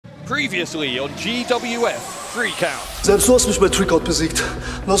Previously on GWF 3 Count. Selbst du hast mich bei 3 Count besiegt.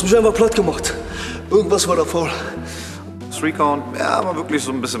 Du hast mich einfach platt gemacht. Irgendwas war da faul. 3 Count, ja, war wirklich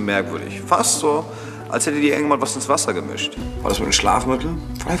so ein bisschen merkwürdig. Fast so, als hätte dir irgendwann was ins Wasser gemischt. War das mit dem Schlafmittel?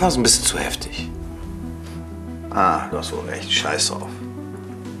 Vielleicht war es ein bisschen zu heftig. Ah, du hast wohl recht. Scheiß drauf.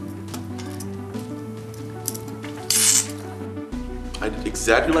 I did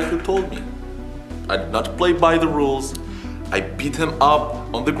exactly like you told me. I did not play by the rules. I beat him up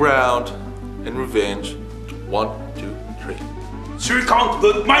on the ground in revenge. 1, 2, 3. 3 Count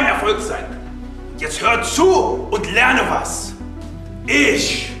wird mein Erfolg sein. Jetzt hör zu und lerne was.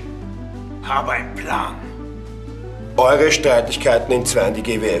 Ich habe einen Plan. Eure Streitigkeiten entzweien die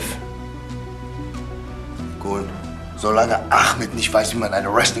GWF. Cool. Solange Ahmed nicht weiß, wie man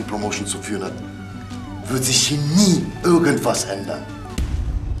eine Wrestling-Promotion zu führen hat, wird sich hier nie irgendwas ändern.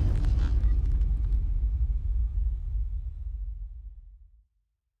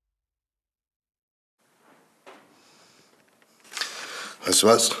 Weißt du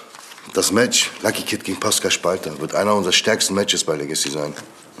was? Das Match Lucky Kid gegen Pascal Spalter wird einer unserer stärksten Matches bei Legacy sein.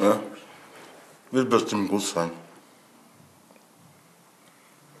 Ja, wird bestimmt gut sein.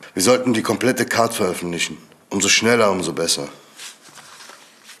 Wir sollten die komplette Card veröffentlichen. Umso schneller, umso besser.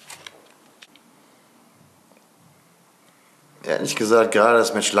 Ehrlich gesagt, gerade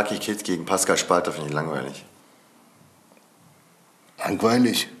das Match Lucky Kid gegen Pascal Spalter finde ich langweilig.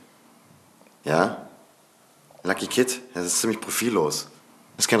 Langweilig? Ja. Lucky Kid, das ist ziemlich profillos.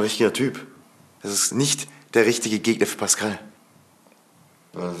 Das ist kein richtiger Typ. Das ist nicht der richtige Gegner für Pascal.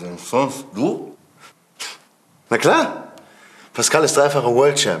 Was denn sonst? Du? Na klar. Pascal ist dreifacher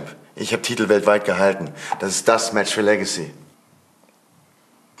World Champ. Ich habe Titel weltweit gehalten. Das ist das Match für Legacy.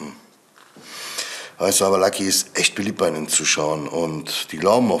 Weißt du, aber Lucky ist echt beliebt bei den Zuschauern und die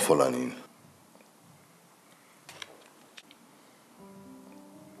glauben auch voll an ihn.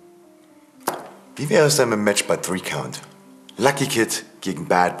 Wie wäre es denn mit dem Match bei 3 Count? Lucky Kid gegen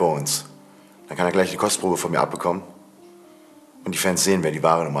Bad Bones. Dann kann er gleich die Kostprobe von mir abbekommen. Und die Fans sehen, wer die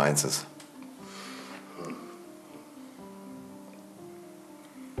wahre Nummer 1 ist.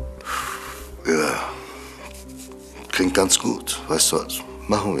 Ja, klingt ganz gut. Weißt du was?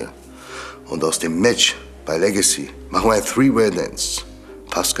 Machen wir. Und aus dem Match bei Legacy machen wir ein 3-Way-Dance.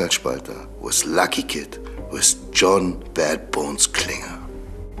 Pascal Spalter with Lucky Kid with John Bad Bones Klinger.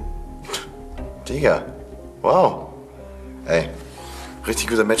 Digga, wow. Ey, richtig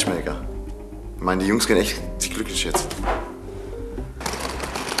guter Matchmaker. Ich meine, die Jungs gehen echt sich glücklich jetzt.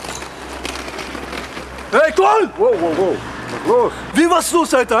 Hey, Colen! Wow. Was los? Wie, was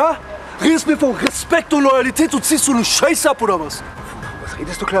los, Alter? Redest mir von Respekt und Loyalität und ziehst du eine Scheiße ab, oder was? Was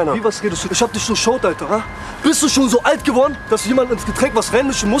redest du, Kleiner? Wie, was redest du? Ich hab dich durchschaut, Alter, ha? Bist du schon so alt geworden, dass jemand ins Getränk was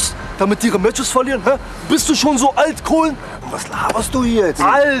reinmischen muss, damit die ihre Matches verlieren, hä? Bist du schon so alt, Colen? Was laberst du hier jetzt?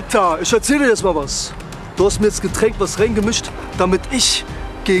 Alter, ich erzähl dir jetzt mal was. Du hast mir ins Getränk was reingemischt, damit ich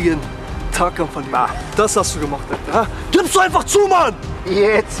gegen Tarkan verliere. Das hast du gemacht, Alter, ha? Gibst du einfach zu, Mann!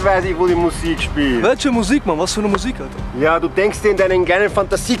 Jetzt weiß ich, wo die Musik spielt. Welche Musik, Mann? Was für eine Musik, Alter? Ja, du denkst dir in deinen kleinen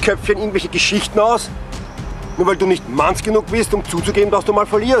Fantasieköpfchen irgendwelche Geschichten aus, nur weil du nicht manns genug bist, um zuzugeben, dass du mal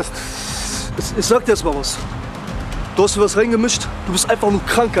verlierst. Ich sag dir jetzt mal was. Du hast mir was reingemischt, du bist einfach nur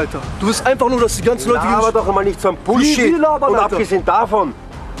krank, Alter. Du bist einfach nur, dass die ganzen Leute... Aber doch einmal nicht so ein Bullshit. Wie labern, und Alter? Abgesehen davon,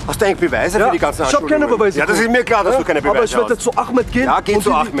 hast du eigentlich Beweise für die ganzen Ich hab keine Beweise. Ja, das ist mir klar, dass du keine Beweise aber ich werde hast. jetzt zu Ahmed gehen. Ja, geh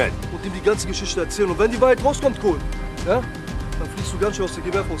zu Ahmed. Und ihm die ganze Geschichte erzählen. Und wenn die Wahrheit rauskommt, Colen, ja, dann fliegst du ganz schön aus der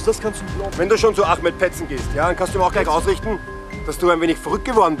GWF raus. Das kannst du nicht glauben. Wenn du schon zu Ahmed petzen gehst, ja, dann kannst du ihm auch gleich ausrichten, dass du ein wenig verrückt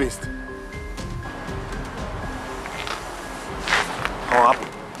geworden bist. Hau ab.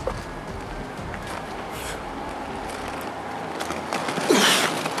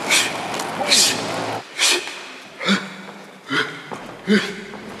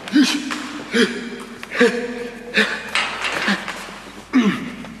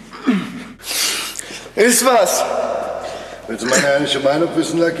 Ist was? Willst du meine ehrliche Meinung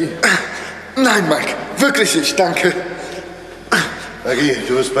wissen, Lucky? Nein, Mike. Wirklich nicht, danke. Lucky,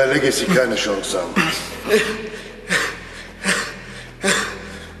 du wirst bei Legacy keine Chance haben.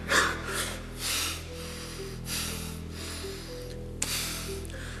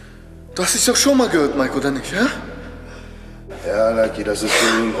 Du hast dich doch schon mal gehört, Mike, oder nicht, ja? Ja, Lucky, das ist so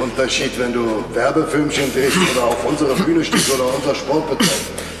ein Unterschied, wenn du Werbefilmchen drehst oder auf unserer Bühne stehst oder unser Sport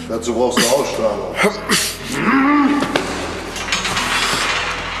betreibst. Dazu brauchst du Ausstrahlung.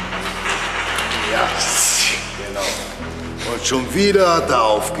 Ja, genau. Und schon wieder hat er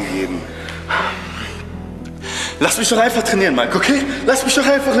aufgegeben. Lass mich doch einfach trainieren, Mike, okay? Lass mich doch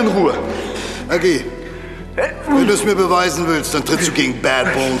einfach in Ruhe. Lucky, wenn du es mir beweisen willst, dann trittst du gegen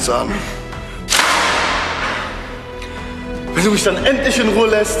Bad Bones an. Wenn du mich dann endlich in Ruhe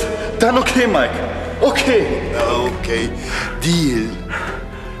lässt, dann okay, Mike. Okay. Okay. Deal.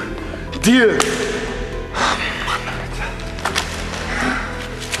 Deal.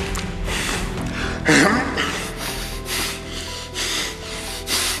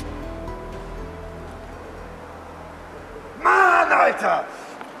 Mann, Alter!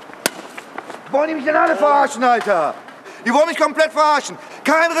 Wollen die mich denn alle verarschen, Alter? Die wollen mich komplett verarschen.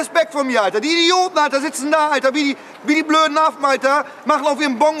 Kein Respekt vor mir, Alter. Die Idioten, Alter, sitzen da, Alter, wie die blöden Affen, Alter, machen auf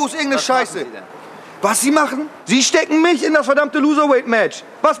ihren Bongos irgendeine Scheiße. Was sie machen? Sie stecken mich in das verdammte Loserweight-Match.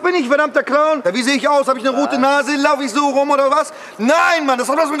 Was bin ich, verdammter Clown? Ja, wie sehe ich aus? Habe ich eine rote Nase? Laufe ich so rum oder was? Nein, Mann, das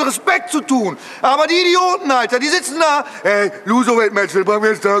hat was mit Respekt zu tun. Aber die Idioten, Alter, die sitzen da. Ey, Loserweight-Match, da bringen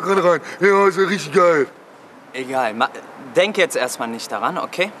wir jetzt Tarkan rein. Ja, ist ja richtig geil. Egal, denk jetzt erstmal nicht daran,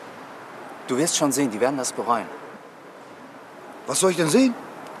 okay? Du wirst schon sehen, die werden das bereuen. Was soll ich denn sehen?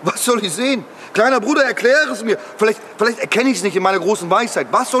 Was soll ich sehen? Kleiner Bruder, erkläre es mir. Vielleicht erkenne ich es nicht in meiner großen Weisheit.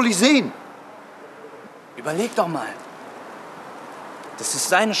 Was soll ich sehen? Überleg doch mal. Das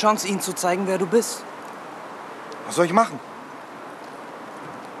ist deine Chance, ihnen zu zeigen, wer du bist. Was soll ich machen?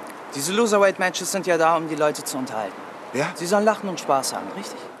 Diese Loserweight-Matches sind ja da, um die Leute zu unterhalten. Ja? Sie sollen lachen und Spaß haben,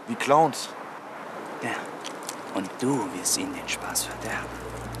 richtig? Wie Clowns. Ja. Und du wirst ihnen den Spaß verderben.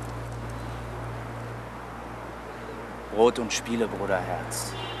 Brot und Spiele,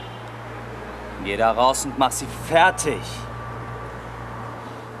 Bruderherz. Geh da raus und mach sie fertig.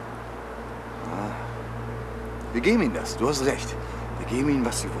 Wir geben ihnen das, du hast recht. Wir geben ihnen,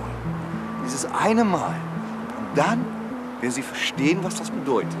 was sie wollen. Dieses eine Mal. Und dann werden sie verstehen, was das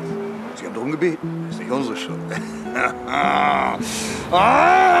bedeutet. Sie haben darum gebeten. Das ist nicht unsere Schuld.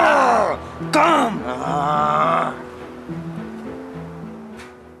 Komm!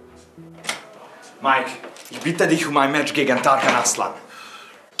 Mike, ich bitte dich um ein Match gegen Tarkan Aslan.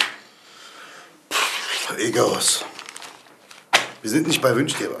 Egos. Wir sind nicht bei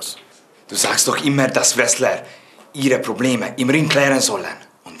Wünsch dir was. Du sagst doch immer, dass Wrestler ihre Probleme im Ring klären sollen.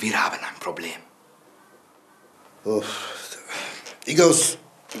 Und wir haben ein Problem. Oh. Egos,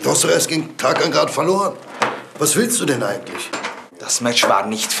 du hast doch erst gegen Tarkan gerade verloren. Was willst du denn eigentlich? Das Match war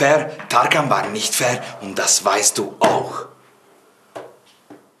nicht fair, Tarkan war nicht fair und das weißt du auch.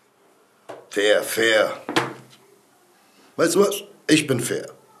 Fair, fair. Weißt du was? Ich bin fair.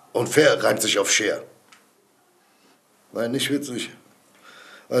 Und fair reimt sich auf share. Nein, nicht witzig.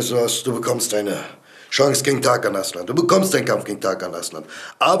 Weißt du was? Du bekommst deine Chance gegen Tarkan Aslan. Du bekommst den Kampf gegen Tarkan Aslan.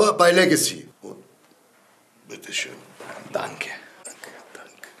 Aber bei Legacy. Und bitteschön. Danke. Danke.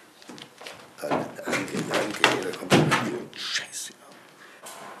 Da kommt viel Scheiße.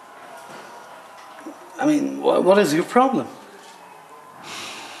 I mean, what is your problem?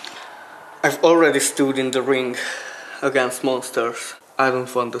 I've already stood in the ring against monsters. I don't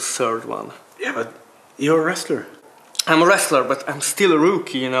want the third one. Yeah, but you're a wrestler. I'm a wrestler, but I'm still a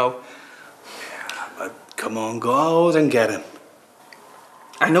rookie, you know. Yeah, but come on, go out and get him.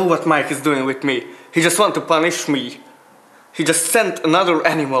 I know what Mike is doing with me. He just wants to punish me. He just sent another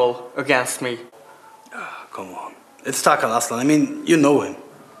animal against me. Come on. It's Tarkan Aslan. I mean, you know him.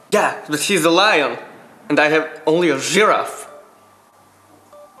 Yeah, but he's a lion. And I have only a giraffe.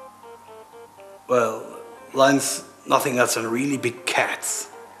 Well, lions, nothing else than really big cats.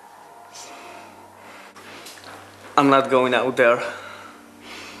 I'm not going out there.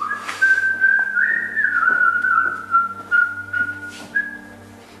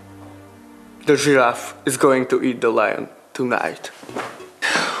 The giraffe is going to eat the lion tonight.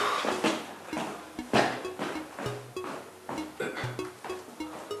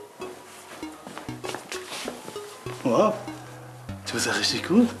 Wow, du bist ja richtig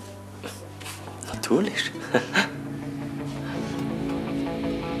gut. Natürlich.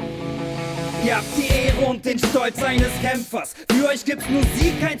 Ihr habt die Ehre und den Stolz eines Kämpfers. Für euch gibt's nur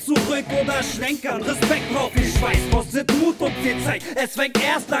Sieg, kein Zurück oder Schlenkern. Respekt braucht viel Schweiß, kostet Mut und viel Zeit. Es fängt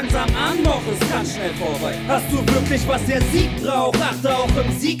erst langsam an, doch es kann schnell vorbei. Hast du wirklich, was der Sieg braucht? Achte auch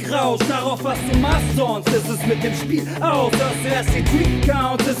im Siegrausch darauf, was du machst, sonst ist es mit dem Spiel aus. Hörst du erst den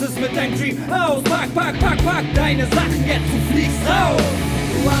Tweet-Count, ist es mit deinem Dream aus. Pack deine Sachen, jetzt du fliegst raus.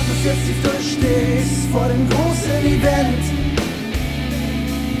 Du wartest jetzt, bis du stehst vor dem großen Event.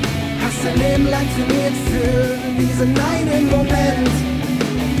 Hast dein Leben lang trainiert für diesen einen Moment.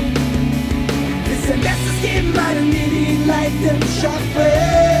 Willst dein Bestes geben, weil du dir die Leidenschaft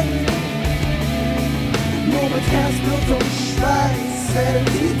bringt. Nur mit Herzblut und Schweiß werden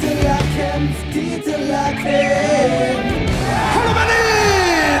Titel erkämpft. Hallo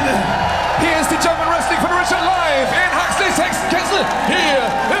Berlin! Hier ist die German Wrestling Federation live in Huxley's Hexenkessel. Hier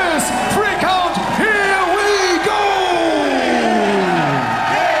ist Free Count. Here we go!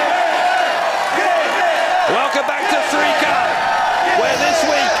 Welcome back to Free Count.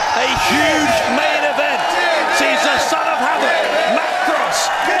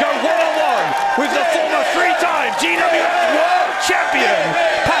 GWF World Champion,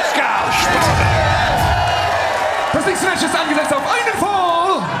 Pascal Spalter. Das nächste Match ist angesetzt auf einen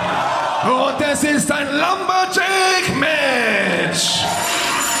Fall. Und es ist ein Lumberjack-Match.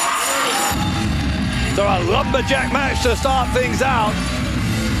 So a Lumberjack match to start things out.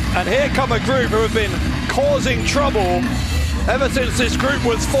 And here come a group who have been causing trouble ever since this group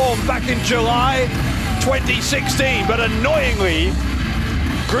was formed back in July 2016. But annoyingly,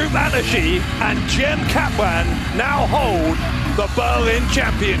 Group Anarchy and John Kaplan now hold the Berlin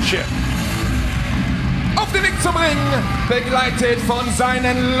Championship. Auf dem Weg zum Ring, begleitet von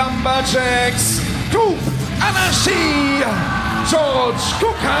seinen Lumberjacks, Group Anarchy, George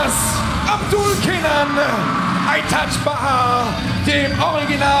Kukas, Abdul Kenan, Aitaj Bahar, dem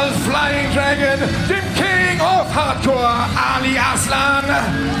Original Flying Dragon, dem King of Hardcore Ali Aslan,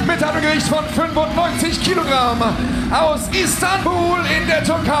 mit einem Gewicht von 95 Kilogramm, aus Istanbul in der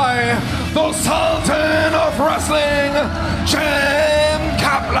Türkei, the Sultan of Wrestling, John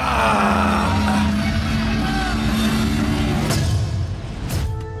Kaplan.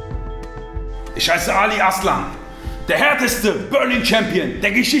 Ich heiße Ali Aslan, der härteste Berlin Champion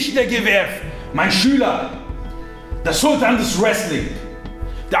der Geschichte der GWF, mein Schüler, der Sultan des Wrestling,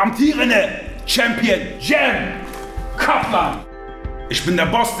 der amtierende Champion John Kaplan. Ich bin der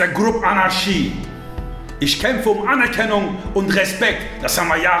Boss der Group Anarchie. Ich kämpfe um Anerkennung und Respekt, das haben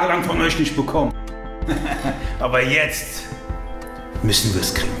wir jahrelang von euch nicht bekommen. Aber jetzt müssen wir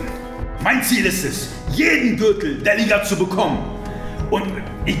es kriegen. Mein Ziel ist es, jeden Gürtel der Liga zu bekommen. Und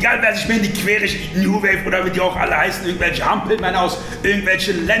egal wer sich mir in die Quere steht, New Wave oder wie die auch alle heißen, irgendwelche Hampelmänner aus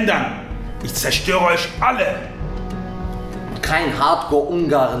irgendwelchen Ländern, ich zerstöre euch alle. Kein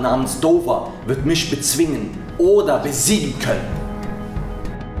Hardcore-Ungar namens Dover wird mich bezwingen oder besiegen können.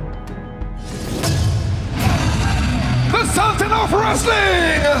 The Sultan of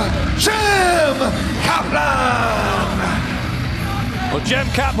Wrestling, John Kaplan. Well, John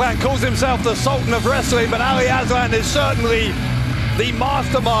Kaplan calls himself the Sultan of Wrestling, but Ali Aslan is certainly the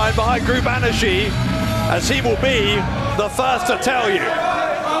mastermind behind Group Anarchy, as he will be the first to tell you.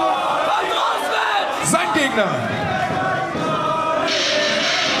 Sein Gegner.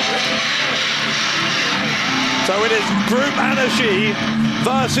 So it is Group Anarchy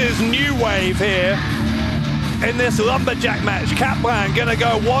versus New Wave here in this Lumberjack match. Kaplan gonna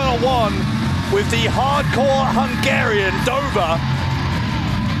go one-on-one with the hardcore Hungarian Dover.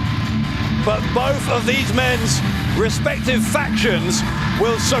 But both of these men's respective factions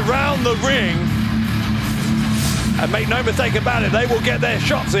will surround the ring, and make no mistake about it, they will get their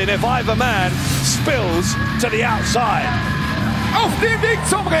shots in if either man spills to the outside. Auf dem Weg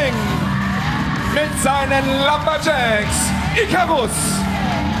zum Ring mit seinen Lumberjacks, Icarus,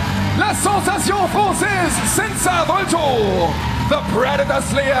 La Sensation Française, Senza Volto, The Predator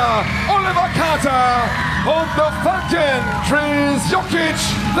Slayer, Oliver Carter und The Falcon, Chris Jokic,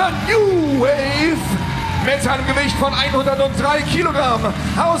 The New Wave. Mit einem Gewicht von 103 Kilogramm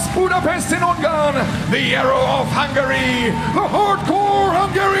aus Budapest in Ungarn, the Arrow of Hungary, the Hardcore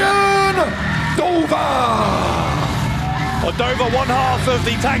Hungarian, Dover. Well, Dover, one half of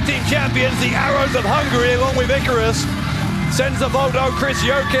the tag team champions, the Arrows of Hungary, along with Icarus, Senza Volto, Chris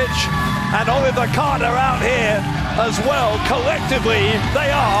Jokic, and Oliver Carter out here as well. Collectively,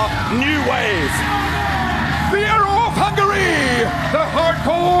 they are New Wave. The Arrow of Hungary, the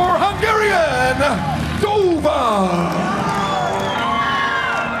Hardcore Hungarian, Dover!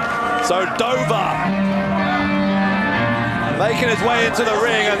 So Dover making his way into the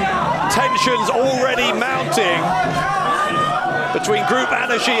ring, and tensions already mounting between Group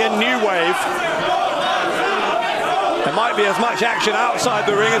Anarchy and New Wave. There might be as much action outside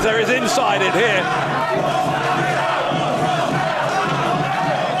the ring as there is inside it here.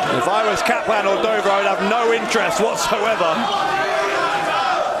 If I was Kaplan or Dover, I'd have no interest whatsoever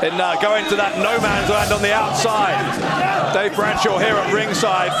in going to that no man's land on the outside. Dave Bradshaw here at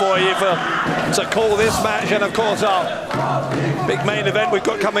ringside for you to call this match, and of course our big main event we've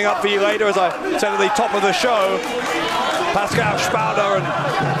got coming up for you later, as I said at the top of the show. Pascal Spalter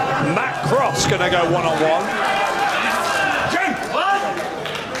and Matt Cross gonna go one-on-one.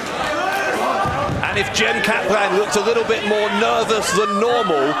 And if John Kaplan looks a little bit more nervous than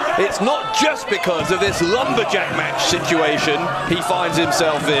normal, it's not just because of this lumberjack match situation he finds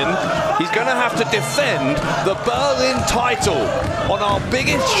himself in. He's going to have to defend the Berlin title on our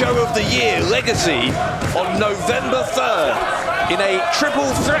biggest show of the year, Legacy, on November 3rd in a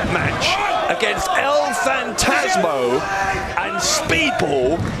triple threat match against El Phantasmo and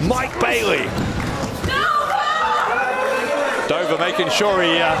Speedball Mike Bailey. Dover making sure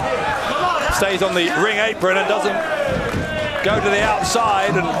he stays on the ring apron and doesn't go to the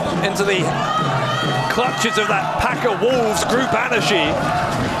outside and into the clutches of that pack of wolves, Group Anashi.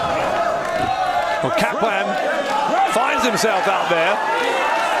 Well, Kaplan finds himself out there,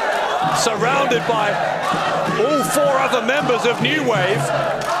 surrounded by all 4 other members of New Wave.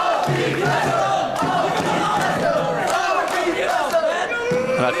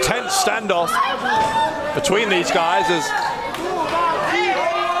 And a tense standoff between these guys as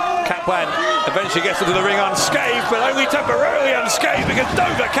Kaplan eventually gets into the ring unscathed, but only temporarily unscathed because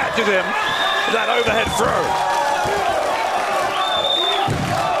Dover catches him with that overhead throw.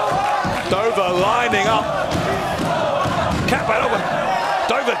 Dover lining up. Kaplan over.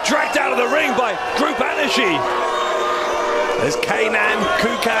 Dover dragged out of the ring by Group Anashi. There's Kanan,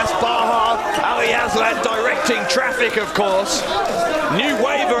 Kukas, Baha, Ali Aslan directing traffic, of course. New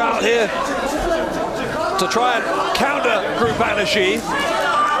Wave are out here to try and counter Group Anashi.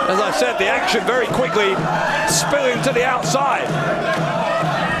 As I said, the action very quickly spilling to the outside.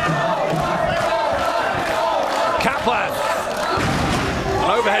 Kaplan,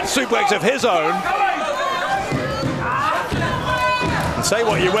 an overhead suplex of his own. And say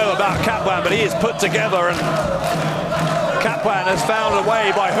what you will about Kaplan, but he is put together, and Kaplan has found a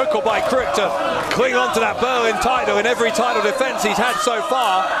way by hook or by crook to cling on to that Berlin title in every title defense he's had so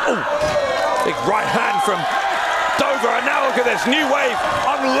far. Ooh, big right hand from Dover, and now look at this, New Wave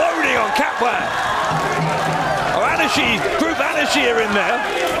unloading on Kaplan. Oh, Anashi, Group Anashi are in there.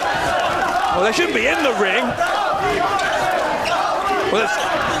 Well, they shouldn't be in the ring. Well, there's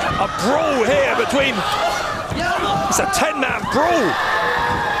a brawl here between, it's a 10-man brawl.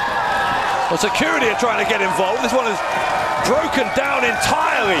 Well, security are trying to get involved. This one is broken down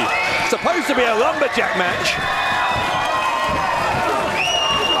entirely. It's supposed to be a lumberjack match.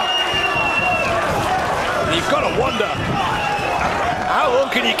 You've got to wonder, how long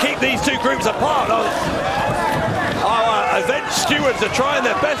can you keep these two groups apart? Our event stewards are trying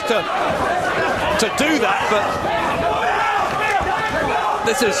their best to do that, but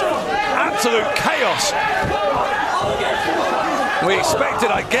this is absolute chaos. We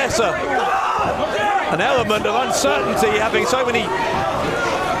expected, I guess, an element of uncertainty, having so many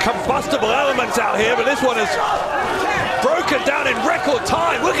combustible elements out here, but this one is broken down in record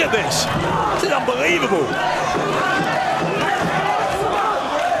time. Look at this. This is unbelievable.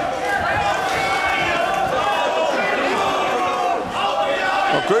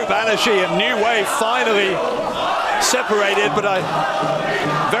 Well, Group Anashi and New Wave finally separated, but I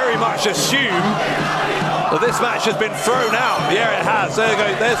very much assume that this match has been thrown out. Yeah, it has. There you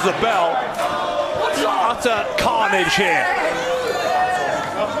go. There's the bell. Utter carnage here.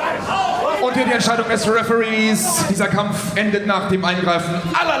 Und hier die Entscheidung des Referees. Dieser Kampf endet nach dem Eingreifen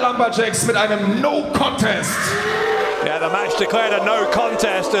aller Lumberjacks mit einem No-Contest. Yeah, the match declared a no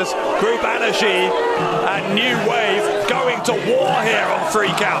contest as Group Anashi and New Wave going to war here on 3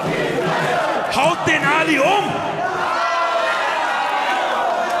 count. Haut den Ali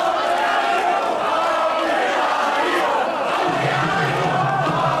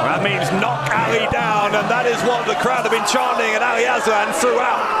That means knock Ali down, and that is what the crowd have been chanting at Ali Aslan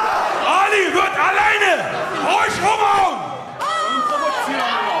throughout. Ali wird alleine euch umhauen!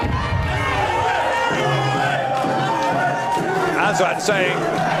 Aslan saying,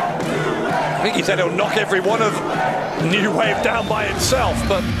 I think he said he'll knock every one of New Wave down by himself,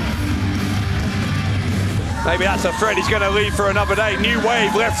 but maybe that's a threat he's going to leave for another day. New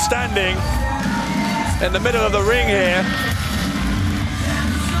Wave left standing in the middle of the ring here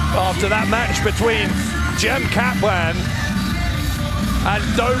after that match between Jem Kaplan and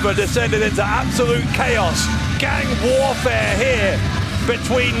Dover descended into absolute chaos. Gang warfare here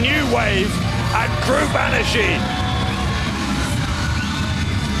between New Wave and Group Anashi.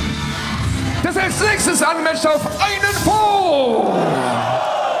 Das als nächstes Anmatch auf einen Fall.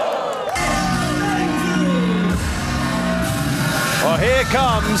 Well, here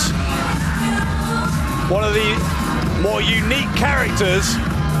comes one of the more unique characters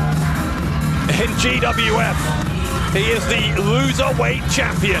in GWF. He is the Loserweight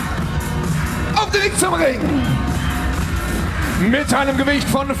Champion. Auf dem Weg zum Ring. Mit einem Gewicht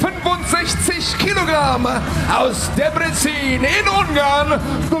von 65 Kilogramm aus Debrecen in Ungarn,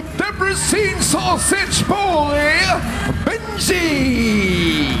 the Debrecen Sausage Boy,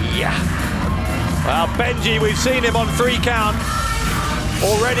 Benji. Well, Benji, we've seen him on 3 count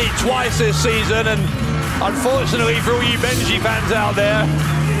already twice this season, and unfortunately for all you Benji fans out there,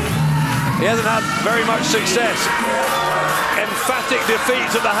 he hasn't had very much success. Emphatic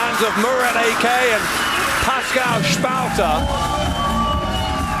defeats at the hands of Murat AK and Pascal Spalter.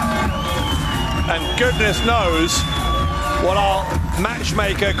 And goodness knows what our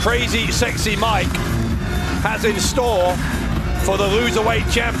matchmaker, Crazy Sexy Mike, has in store for the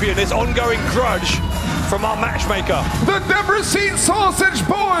loserweight champion, this ongoing grudge from our matchmaker. The Debrecen Sausage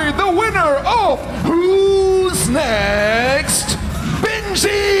Boy, the winner of Who's Next? Benji!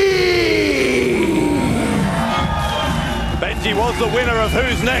 Benji was the winner of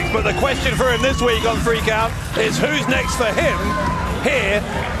Who's Next, but the question for him this week on 3 Count is who's next for him here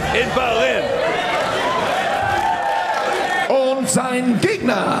in Berlin? Und sein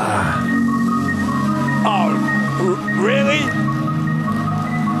Gegner. Oh, really?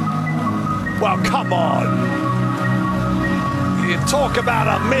 Well, come on. You talk about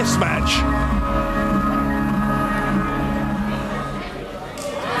a mismatch.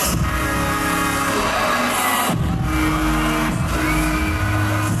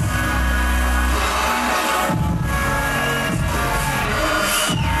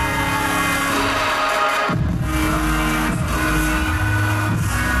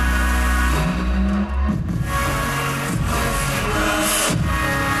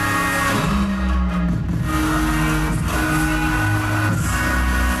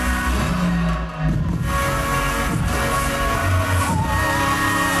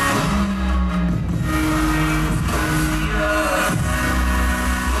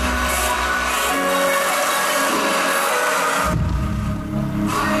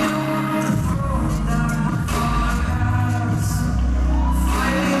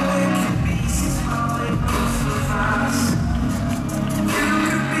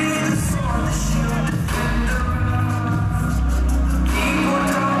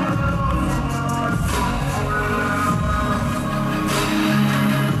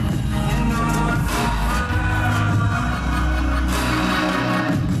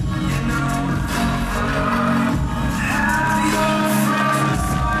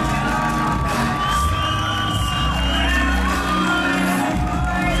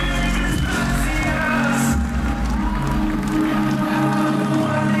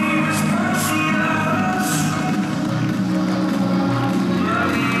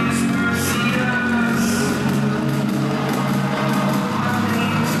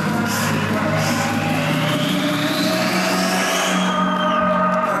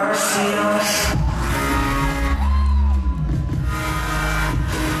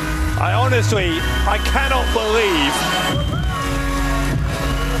 Honestly, I cannot believe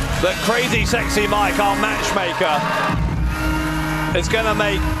that Crazy Sexy Mike, our matchmaker, is going to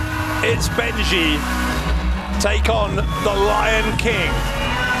make It's Benji take on the Lion King.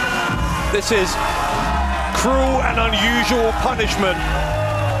 This is cruel and unusual punishment.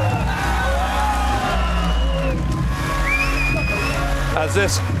 As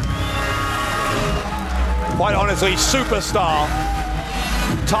this, quite honestly, superstar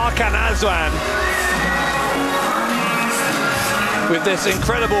Tarkan Aslan, with this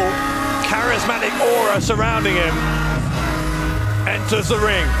incredible charismatic aura surrounding him, enters the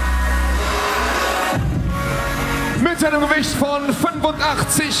ring. Mit einem Gewicht von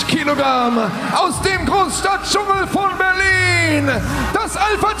 85 Kilogramm aus dem Großstadtdschungel von Berlin, das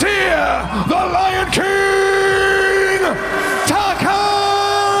Alpha-Tier, the Lion King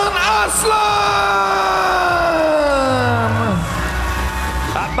Tarkan Aslan!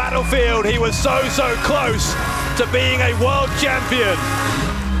 At Battlefield, he was so close to being a world champion.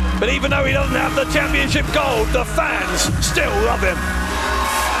 But even though he doesn't have the championship gold, the fans still love him.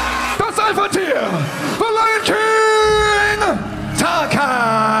 Das Alpha-Tier, the Lion King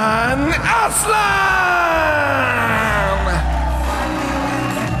Tarkan Aslan!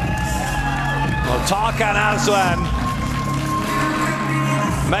 Well, Tarkan Aslan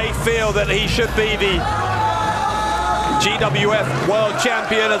may feel that he should be the GWF world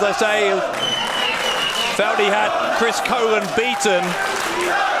champion, as I say. Felt he had Chris Colen beaten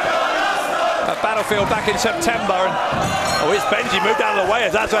at Battlefield back in September. And, it's Benji moved out of the way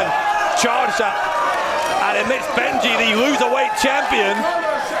as Aslan charged up and admits Benji, the loserweight champion,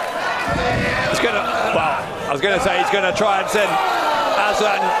 is gonna, well, I was gonna say he's gonna try and send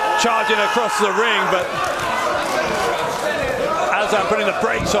Aslan charging across the ring, but Aslan putting the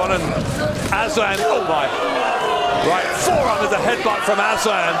brakes on, and Aslan, oh my, right, forearm is a headbutt from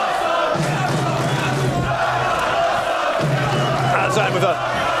Aslan. Aslan with a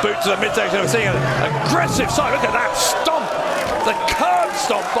boot to the midsection. We're seeing an aggressive side. Look at that stomp. The curb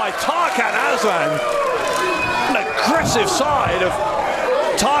stomp by Tarkan Aslan. An aggressive side of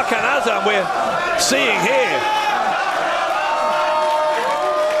Tarkan Aslan we're seeing here.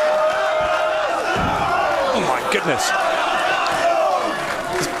 Oh my goodness.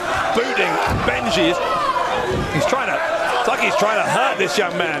 He's booting Benji. He's trying to, it's like he's trying to hurt this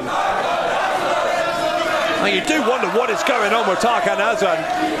young man. And you do wonder what is going on with Tarkan Aslan.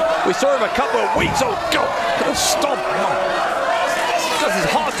 We saw him a couple of weeks. Oh God, stomp. This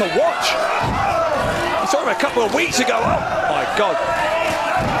is hard to watch. We saw him a couple of weeks ago. Oh my God.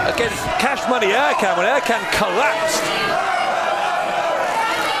 Against Cash Money Erkan, when Erkan collapsed.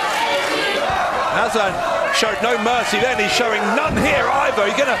 Aslan showed no mercy then. He's showing none here either.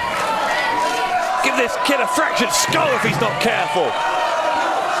 He's going to give this kid a fractured skull if he's not careful.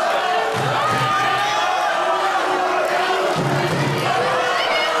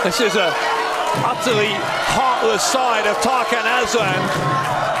 This is a utterly heartless side of Tarkan Aslan.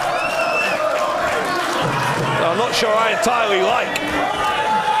 I'm not sure I entirely like.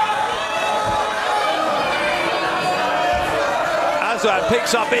 Aslan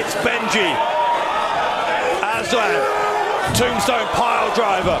picks up, it's Benji. Aslan, tombstone pile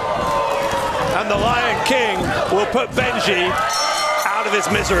driver. And the Lion King will put Benji out of his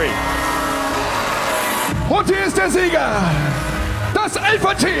misery. Und hier ist der Sieger. Das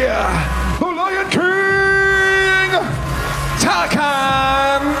Alpha-Tier, Lion King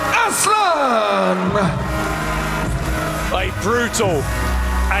Tarkan Aslan. A brutal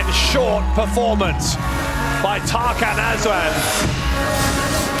and short performance by Tarkan Aslan.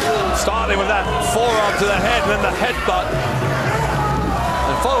 Starting with that forearm to the head and then the headbutt.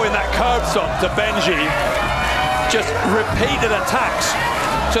 And following that curb stop to Benji. Just repeated attacks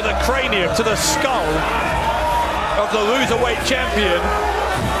to the cranium, to the skull of the loserweight champion.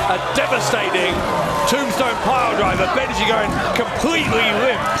 A devastating tombstone pile driver. Benji going completely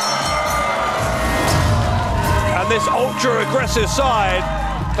limp. And this ultra-aggressive side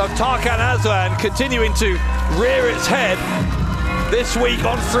of Tarkan Aslan continuing to rear its head this week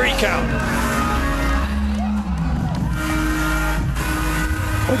on 3 Count.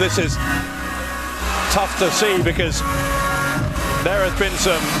 Well, this is tough to see because there has been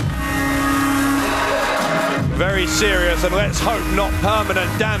some very serious and let's hope not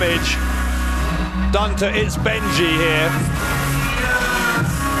permanent damage done to It's Benji here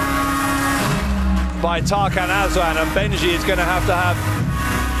by Tarkan Aslan, and Benji is going to have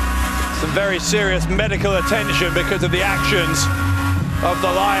some very serious medical attention because of the actions of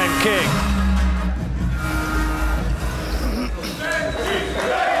the Lion King.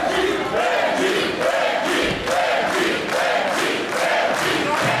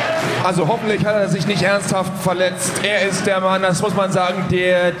 Also hoffentlich hat er sich nicht ernsthaft verletzt. Er ist der Mann, das muss man sagen,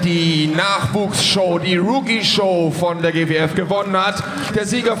 der die Nachwuchsshow, die Rookie-Show von der GWF gewonnen hat. Der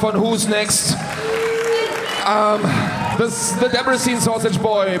Sieger von Who's Next. The Debrecen Sausage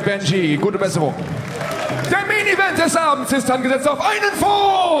Boy, Benji. Gute Besserung. Der Main Event des Abends ist angesetzt auf einen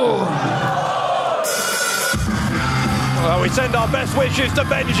Fall. Well, we send our best wishes to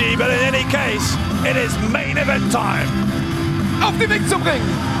Benji, but in any case, it is main event time. Auf den Weg zum Ring.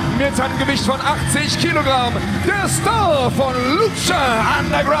 Mit einem Gewicht von 80 Kilogramm, der Star von Lucha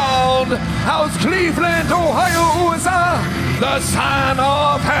Underground aus Cleveland, Ohio, USA, the son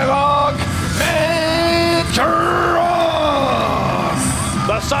of Havoc, Cross.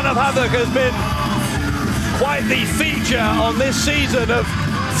 The son of Havoc has been quite the feature on this season of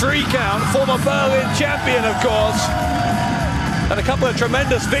 3 Count, former Berlin champion, of course, and a couple of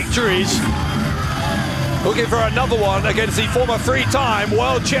tremendous victories. Looking for another one against the former 3-time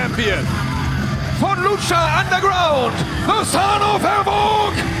world champion. Von Lucha Underground, the son of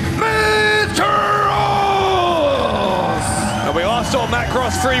Havoc, Cross. And we last saw Matt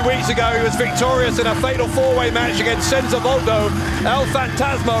Cross 3 weeks ago. He was victorious in a fatal 4-way match against Senza Voldo, El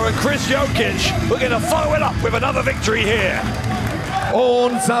Fantasma and Chris Jokic. We're going to follow it up with another victory here.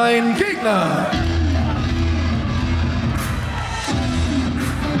 Und sein Gegner.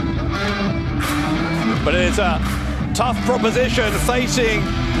 But it is a tough proposition facing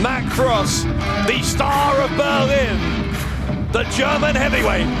Matt Cross, the star of Berlin, the German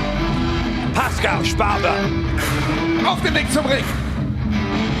heavyweight, Pascal Spalter. Auf dem Weg zum Ring.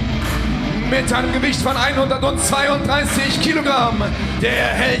 Mit einem Gewicht von 132 Kilogramm,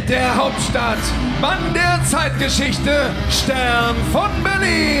 der Held der Hauptstadt, Mann der Zeitgeschichte, Stern von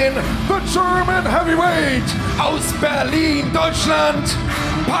Berlin, the German Heavyweight, aus Berlin, Deutschland,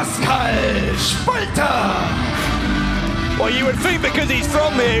 Pascal Spalter. Well, you would think because he's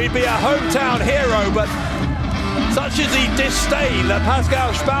from here, he'd be a hometown hero, but such is the disdain that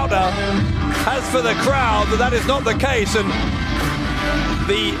Pascal Spalter has for the crowd that is not the case, and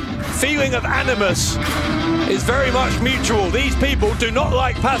the feeling of animus is very much mutual. These people do not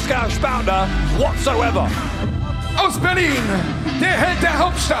like Pascal Spalter whatsoever. Aus Berlin, der Held der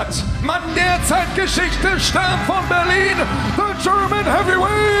Hauptstadt, Mann der Zeitgeschichte, Stern von Berlin, the German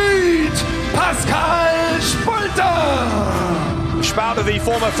Heavyweight, Pascal Spalter. Spalter, the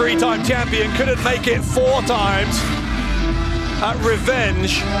former 3-time champion, couldn't make it 4 times at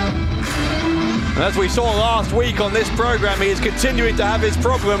Revenge. And as we saw last week on this program, he is continuing to have his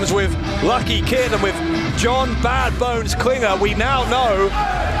problems with Lucky Kid and with John Bad Bones Klinger. We now know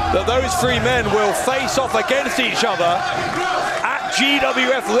that those three men will face off against each other at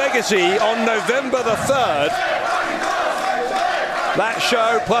GWF Legacy on November the 3rd. That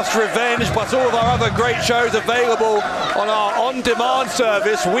show, plus Revenge, plus all of our other great shows available on our on-demand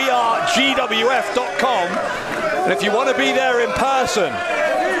service, wearegwf.com. And if you want to be there in person,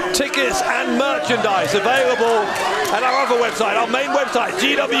 tickets and merchandise available at our other website, our main website,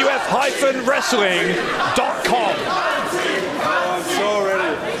 gwf-wrestling.com. I'm so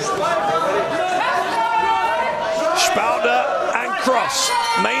ready. Spalter and Cross,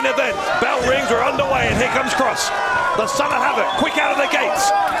 main event. Bell rings, we're underway, and here comes Cross. The Son of Havoc, quick out of the gates.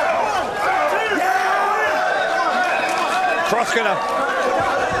 Cross gonna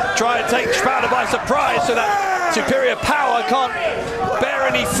try and take Spalter by surprise so that superior power can't bear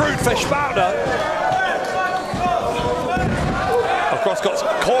any fruit for Spalter. Cross got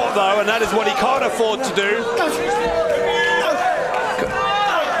caught though, and that is what he can't afford to do.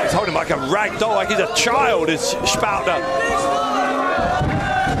 He's holding like a rag doll, like he's a child, is Spalter.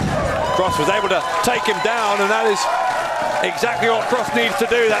 Cross was able to take him down, and that is exactly what Cross needs to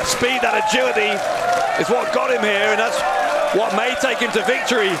do. That speed, that agility is what got him here, and that's what may take him to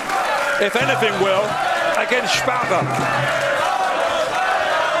victory, if anything will, against Spalter.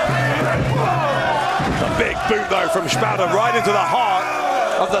 A big boot though from Spalter right into the heart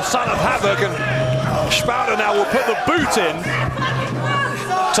of the Son of Havoc, and Spalter now will put the boot in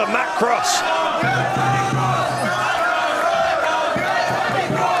to Matt Cross.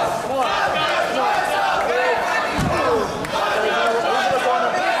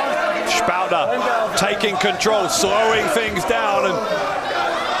 Spalter taking control, slowing things down, and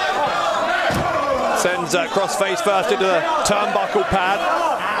sends Cross face first into the turnbuckle pad.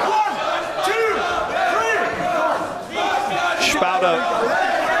 Spalter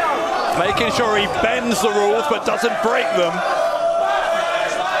making sure he bends the rules but doesn't break them.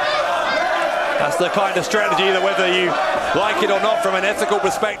 That's the kind of strategy that, whether you like it or not from an ethical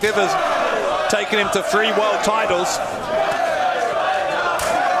perspective, has taken him to 3 world titles.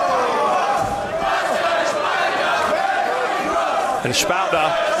 And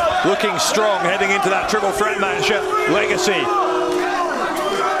Spalter looking strong heading into that triple threat match at Legacy.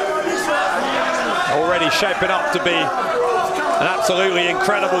 Already shaping up to be an absolutely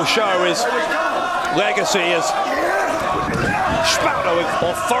incredible show is Legacy, as Spalter with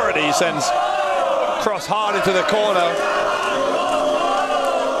authority sends Cross hard into the corner,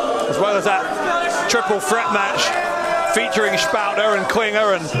 as well as that triple threat match featuring Spalter and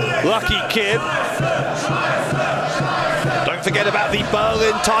Klinger and Lucky Kid. Don't forget about the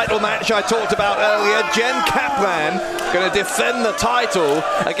Berlin title match I talked about earlier. Jen Kaplan going to defend the title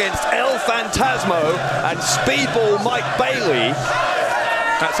against El Phantasmo and Speedball Mike Bailey.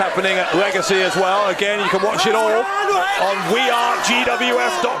 That's happening at Legacy as well. Again, you can watch it all on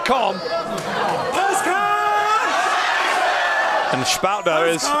wearegwf.com. And Spalter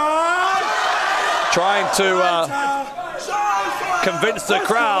is trying to convince the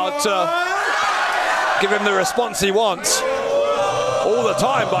crowd to give him the response he wants. All the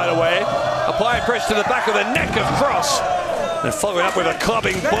time, by the way, applying pressure to the back of the neck of Cross, and following up with a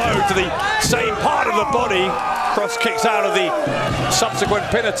clubbing blow to the same part of the body. Cross kicks out of the subsequent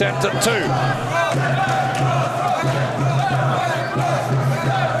pin attempt at 2.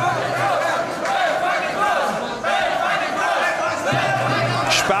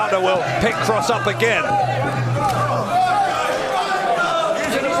 Spalter will pick Cross up again.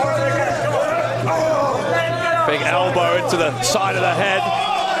 Big elbow into the side of the head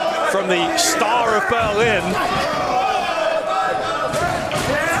from the Star of Berlin.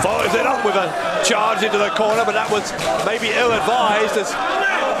 Follows it up with a charge into the corner, but that was maybe ill-advised as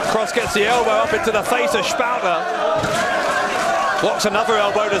Cross gets the elbow up into the face of Spalter. Blocks another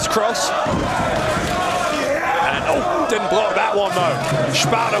elbow to Cross. And oh, didn't block that one though.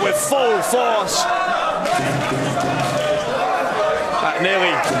 Spalter with full force. That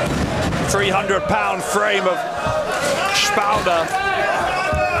nearly 300-pound frame of Spalter,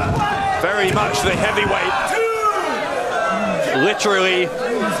 very much the heavyweight, literally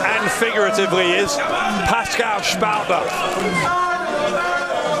and figuratively, is Pascal Spalter.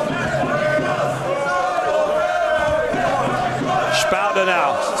 Spalter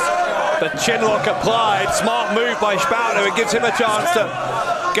now, the chin lock applied, smart move by Spalter. It gives him a chance to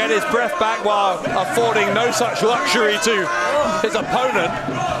get his breath back while affording no such luxury to his opponent.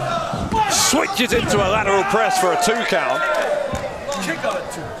 Switches into a lateral press for a 2 count.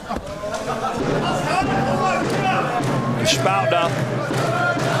 Spalter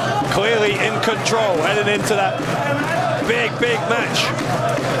clearly in control heading into that big match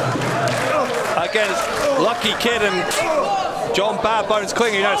against Lucky Kid and John Bad Bones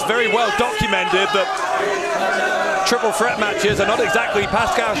Klinger. You know, it's very well documented that triple threat matches are not exactly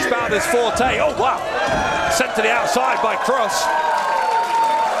Pascal Spalter's forte. Oh, wow. Sent to the outside by Cross.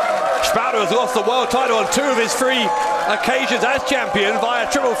 Spalter has lost the world title on 2 of his 3 occasions as champion via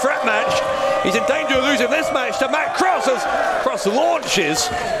triple threat match. He's in danger of losing this match to Matt Cross as Cross launches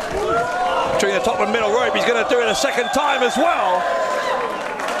between the top and middle rope. He's going to do it a second time as well.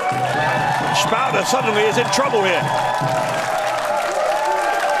 Spalter suddenly is in trouble here.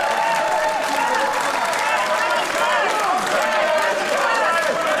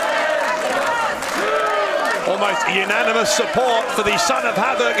 Almost unanimous support for the Son of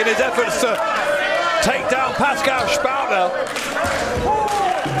Havoc in his efforts to take down Pascal Spalter.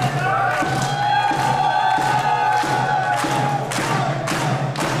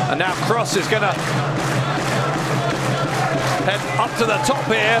 And now Cross is going to head up to the top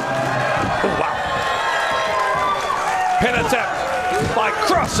here. Oh, wow. Pin attempt by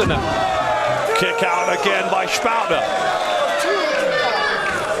Cross and a kick out again by Spalter.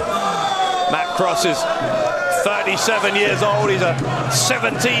 Matt Cross is 37 years old. He's a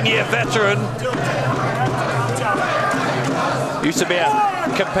 17-year veteran. Used to be a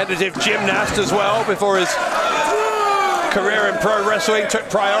competitive gymnast as well before his career in pro wrestling took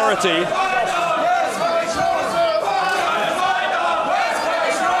priority.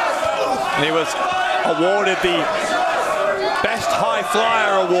 And he was awarded the Best High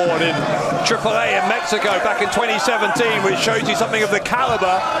Flyer Award in AAA in Mexico back in 2017, which shows you something of the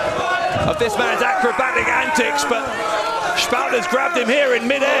caliber of this man's acrobatic antics. But Spalter's grabbed him here in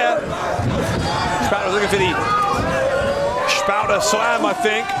midair. Spalter's looking for the Spalter slam, I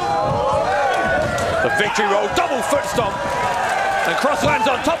think. The victory roll, double foot stomp. And Cross lands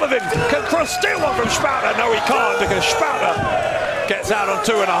on top of him. Can Cross steal one from Spalter? No, he can't, because Spalter gets out on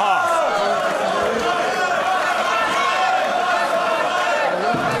 2.5.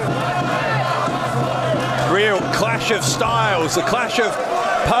 Real clash of styles, the clash of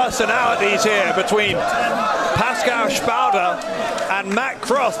personalities here between Pascal Spalter and Matt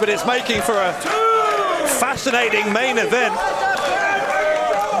Cross, but it's making for a fascinating main event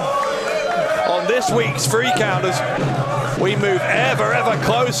on this week's Free Count as we move ever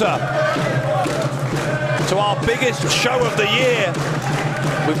closer to our biggest show of the year.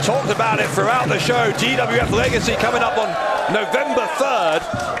 We've talked about it throughout the show. GWF Legacy coming up on November 3rd.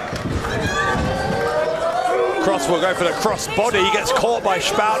 Cross will go for the cross body. He gets caught by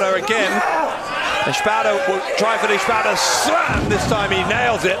Spalter again. And Spalter will try for the Spalter slam. This time he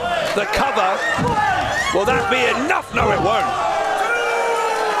nails it. The cover. Will that be enough? No, it won't.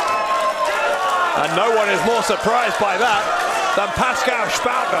 And no one is more surprised by that than Pascal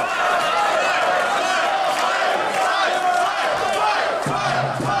Spalter.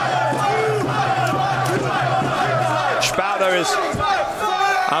 Spalter is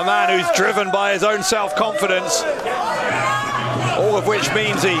a man who's driven by his own self-confidence, all of which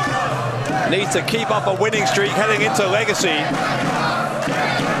means he needs to keep up a winning streak heading into Legacy.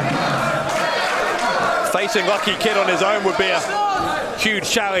 Facing Lucky Kid on his own would be a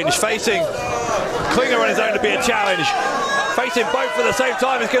huge challenge. Facing Klinger on his own would be a challenge. Facing both at the same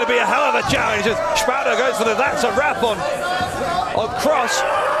time is going to be a hell of a challenge as Spalter goes for the that's a wrap on Cross.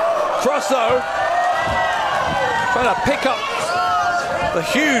 Cross, though, trying to pick up the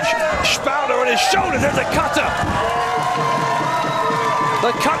huge Spalter on his shoulders. There's a cutter.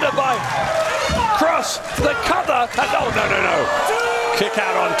 The cutter by Cross. The cutter. And no. Kick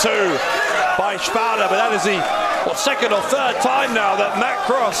out on 2 by Spalter. But that is the second or third time now that Matt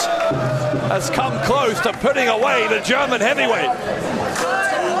Cross has come close to putting away the German heavyweight.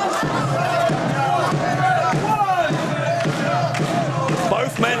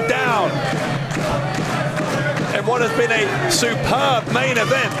 Both men down in what has been a superb main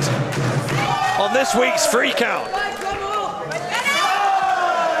event on this week's Free Count.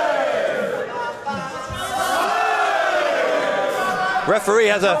 Referee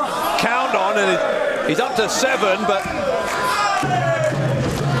has a count on and he's up to 7, but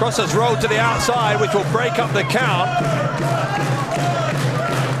Cross has rolled to the outside, which will break up the count.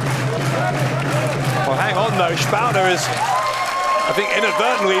 Well, hang on though, Spalter is, I think,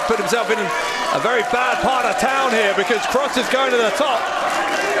 inadvertently put himself in a very bad part of town here because Cross is going to the top.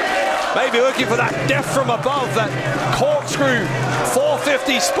 Maybe looking for that death from above, that corkscrew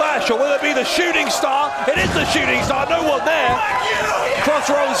 450 splash, or will it be the shooting star? It is the shooting star, no one there.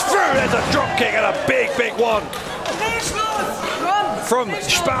 Cross rolls through, there's a drop kick and a big one. from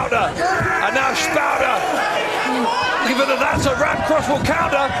Spalter. And now Spalter. Even though that's a wrap, Cross will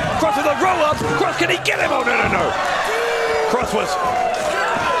counter. Cross with a roll-up. Cross, can he get him? Oh, no. Cross was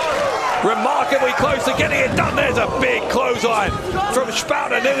remarkably close to getting it done. There's a big clothesline from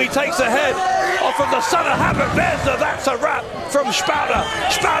Spalter. Nearly takes the head off of the son of Havoc. There's the that's a wrap from Spalter.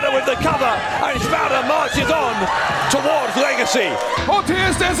 Spalter with the cover. And Spalter marches on towards Legacy. Und hier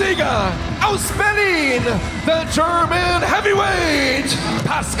ist der Sieger aus Berlin, the German Heavyweight,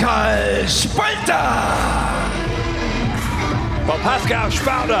 Pascal Spalter. Well, Pascal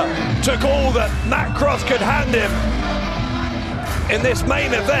Spalter took all that Matt Cross could hand him in this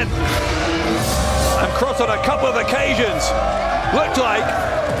main event. And Cross on a couple of occasions looked like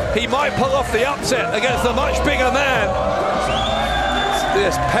he might pull off the upset against the much bigger man.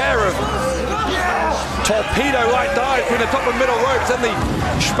 This pair of torpedo-like dives between the top and middle ropes, and the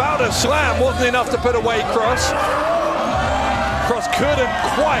Spalter slam wasn't enough to put away Cross. Cross couldn't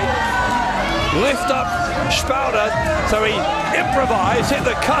quite lift up Spalter, so he improvised, hit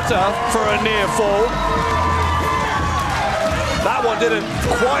the cutter for a near fall. That one didn't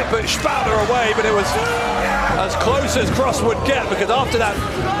quite put Spalter away, but it was as close as Cross would get, because after that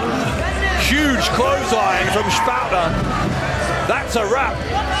huge clothesline from Spalter, that's a wrap.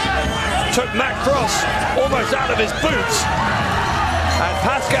 Took Matt Cross almost out of his boots. And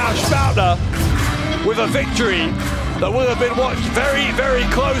Pascal Spalter with a victory that will have been watched very, very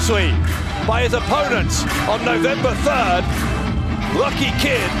closely by his opponents on November 3rd, Lucky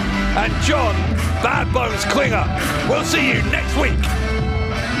Kid and John Bad Bones Klinger. We'll see you next week.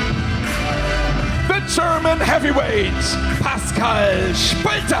 The German Heavyweight, Pascal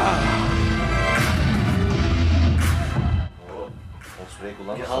Spalter.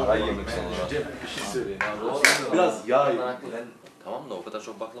 Biraz yağ. Tamam da o kadar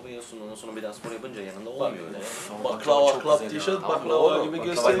çok baklava yiyorsun, ondan sonra bir daha spor yapınca yanında olmuyor öyle. Baklava club t-shirt, baklava gibi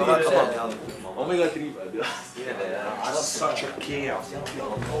gösteriyor. Omega 3 biraz. Yine de ya. That's such a chaos.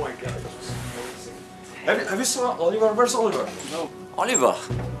 Oh my god. Have you seen Oliver? Where's Oliver? No. Oliver?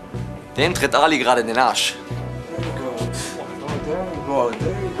 Dem tritt Ali gerade in den Arsch. There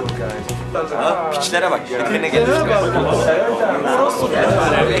you go, guys. Ha? Piçlere bak. Birbirine gelmiş.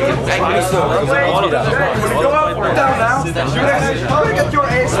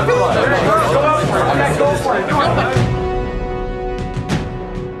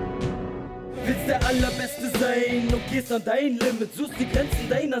 Willst der Allerbeste sein und gehst an dein Limit, suchst die Grenzen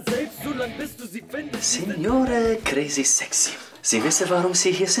deiner selbst, solange bis du sie findest. Signore Crazy Sexy, Sie wissen, warum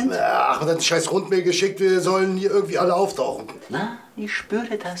Sie hier sind? Ach, und dann scheiß Rundmail geschickt, wir sollen hier irgendwie alle auftauchen. Na, ich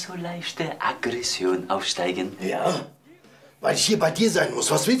spüre da so leichte Aggression aufsteigen. Ja, weil ich hier bei dir sein muss.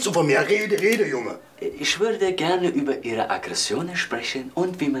 Was willst du von mir? Rede, Junge. Ich würde gerne über Ihre Aggressionen sprechen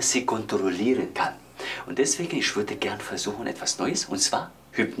und wie man sie kontrollieren kann. Und deswegen, ich würde gern versuchen, etwas Neues, und zwar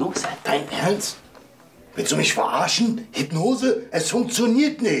Hypnose. Dein Ernst? Willst du mich verarschen? Hypnose? Es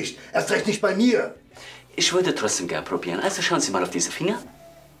funktioniert nicht. Erst recht nicht bei mir. Ich würde trotzdem gern probieren. Also schauen Sie mal auf diese Finger.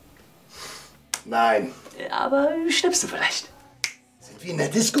 Nein. Aber schnipsen vielleicht. Sind wir in der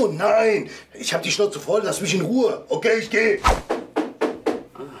Disco? Nein. Ich hab die Schnauze voll. Lass mich in Ruhe. Okay, ich gehe.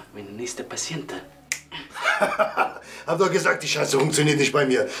 Oh, meine nächste Patientin. Hab doch gesagt, die Scheiße funktioniert nicht bei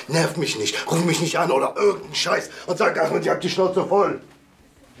mir. Nerv mich nicht. Ruf mich nicht an oder irgendeinen Scheiß. Und sag, Achmed, ich hab die Schnauze voll.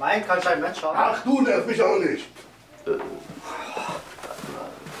 Nein, kann kein Mensch haben. Ach, du nerv mich auch nicht.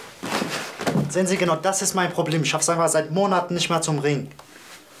 Sehen Sie, genau das ist mein Problem. Ich schaff's einfach seit Monaten nicht mehr zum Ring.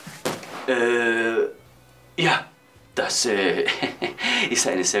 Ja, das ist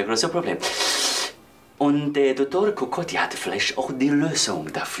ein sehr großes Problem. Und der Dr. Cocotti hatte vielleicht auch die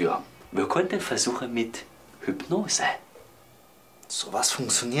Lösung dafür. Wir könnten versuchen mit Hypnose. Sowas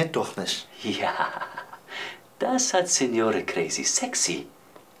funktioniert doch nicht. Ja, das hat Signore Crazy Sexy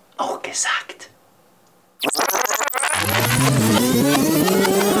auch gesagt.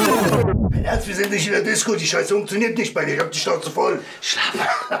 Ernst, wir sind nicht in der Disco. Die Scheiße funktioniert nicht bei dir. Ich hab die Schnauze voll. Schlafen.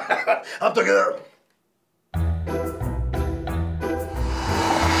 Hab doch gesagt.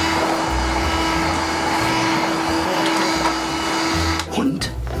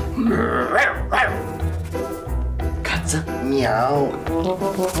 Hund. Katze. Miau.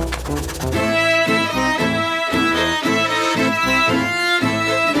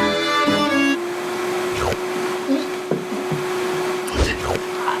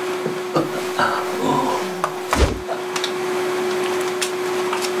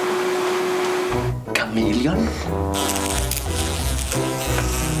 Chameleon.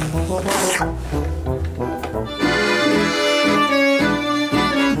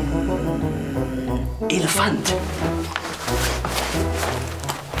 Elefant.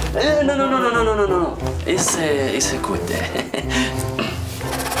 No. Ist gut.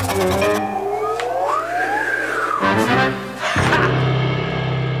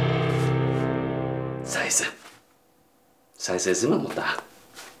 Scheiße, ist immer noch da.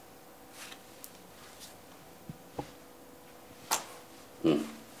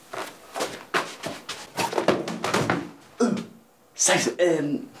 Scheiße,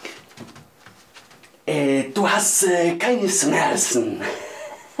 du hast keine Schmerzen.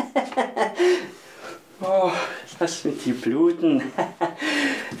 Oh, lass mich die bluten.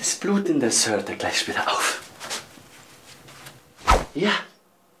 Das Bluten, das hört ja gleich wieder auf. Ja,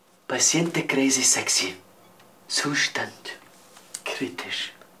 Paciente crazy sexy. Zustand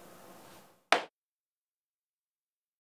kritisch.